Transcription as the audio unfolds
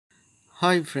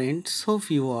Hi friends,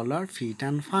 hope you all are fit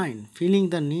and fine. Feeling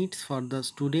the needs for the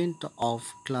student of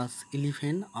class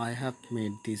 11, I have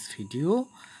made this video.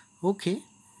 Okay,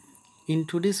 in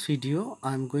today's video,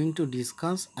 I am going to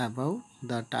discuss about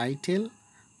the title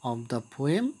of the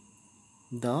poem,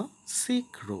 The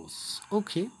Sick Rose.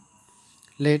 Okay,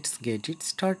 let's get it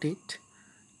started.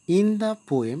 In the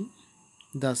poem,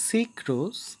 The Sick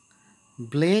Rose,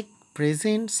 Blake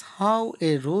presents how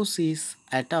a rose is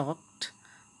attacked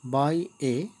by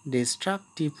a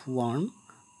destructive worm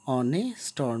on a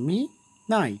stormy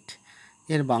night.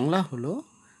 এর বাংলা হলো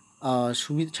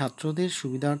ছাত্রদের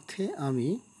সুবিধার্থে আমি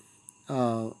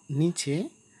নিচে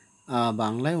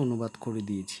বাংলায় অনুবাদ করে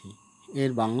দিয়েছি।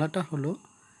 এর বাংলাটা হলো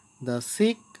দ্য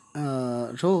সিক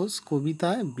রোজ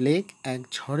কবিতায় ব্লেক এক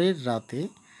ঝড়ের রাতে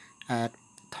এক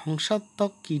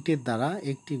ধ্বংসাত্মক কীটের দ্বারা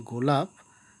একটি গোলাপ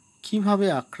কিভাবে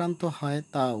আক্রান্ত হয়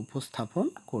তা উপস্থাপন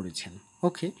করেছেন।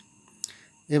 ওকে,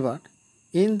 এবার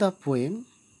in the poem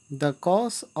the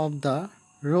cause of the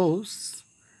rose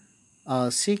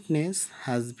sickness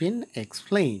has been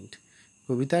explained.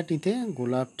 কবিতাটিতে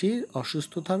গোলাপটির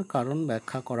অসুস্থতার কারণ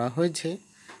ব্যাখ্যা করা হয়েছে।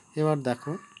 এবার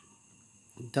দেখো,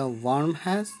 the warm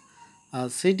has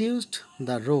সিডিউসড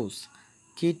the rose,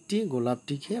 কীটটি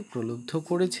গোলাপটিকে প্রলুব্ধ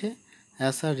করেছে।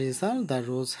 As a result the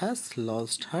rose has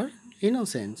lost her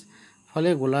innocence, ফলে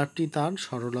গোলাপটি তার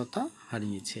সরলতা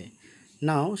হারিয়েছে।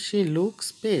 নাও শি লুকস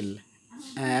পেল,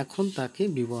 এখন তাকে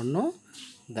বিবর্ণ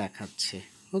দেখাচ্ছে।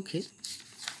 ওকে,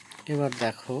 এবার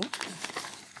দেখো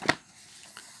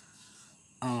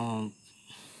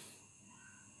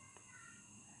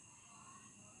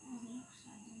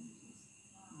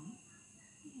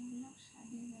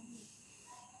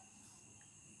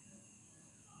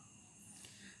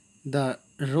the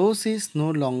rose is no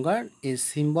longer a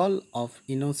symbol of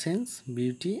innocence,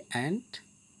 beauty and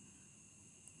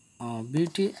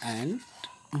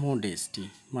modesty,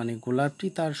 মানে গোলাপটি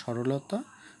তার সরলতা,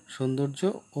 সৌন্দর্য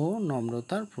ও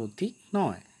নম্রতার প্রতীক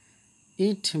নয়।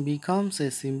 It becomes a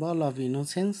symbol of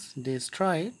innocence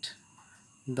destroyed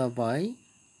by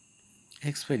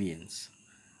experience.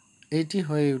 এটি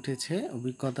হয়ে উঠেছে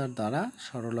অভিজ্ঞতার দ্বারা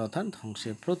সরলতার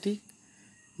ধ্বংসের প্রতীক।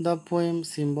 The poem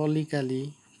symbolically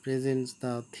presents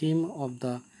the theme of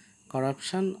the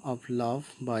corruption of love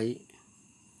by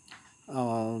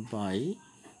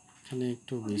এখানে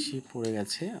একটু বেশি পড়ে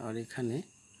গেছে, আর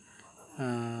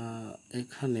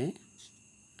এখানে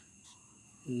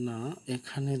না,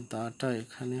 এখানে দাটা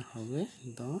এখানে হবে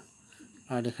দা,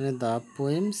 আর এখানে the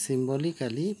poem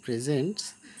symbolically presents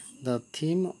the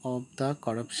theme of the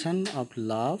corruption of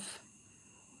love,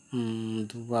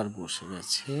 দুবার বসে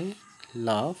গেছে,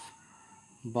 love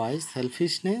by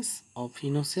selfishness of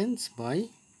innocence by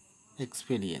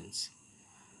experience.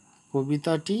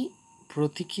 কবিতাটি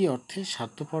প্রতীকী অর্থে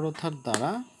স্বার্থপরতার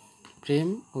দ্বারা, প্রেম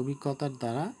অভিজ্ঞতার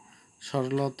দ্বারা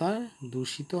সরলতার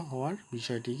দূষিত হওয়ার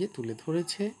বিষয়টিকে তুলে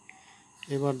ধরেছে।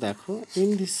 এবার দেখো, in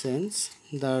this sense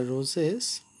the roses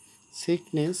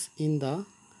sickness in the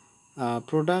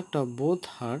product of both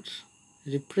her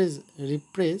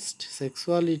repressed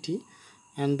sexuality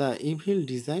and the evil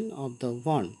design of the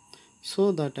one, so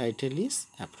the title is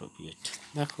appropriate.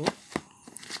 দেখো,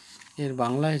 এর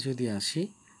বাংলায় যদি আসি,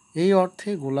 এই অর্থে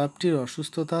গোলাপটির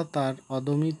অসুস্থতা তার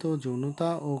অদমিত যৌনতা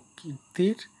ও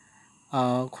কীর্তির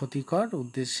ক্ষতিকর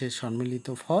উদ্দেশ্যের সম্মিলিত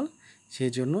ফল,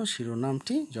 সেজন্য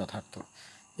শিরোনামটি যথার্থ।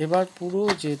 এবার পুরো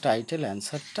যে টাইটেল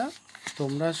অ্যান্সারটা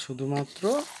তোমরা শুধুমাত্র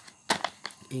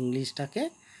ইংলিশটাকে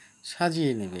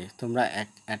সাজিয়ে নেবে, তোমরা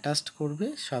অ্যাটাচড করবে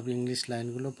সব ইংলিশ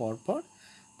লাইনগুলো পরপর,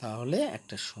 তাহলে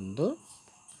একটা সুন্দর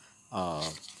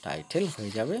টাইটেল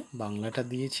হয়ে যাবে। বাংলাটা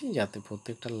দিয়েছি যাতে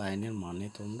প্রত্যেকটা লাইনের মানে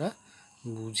তোমরা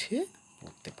বুঝে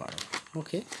পড়তে পারো।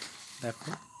 ওকে,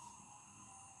 দেখো।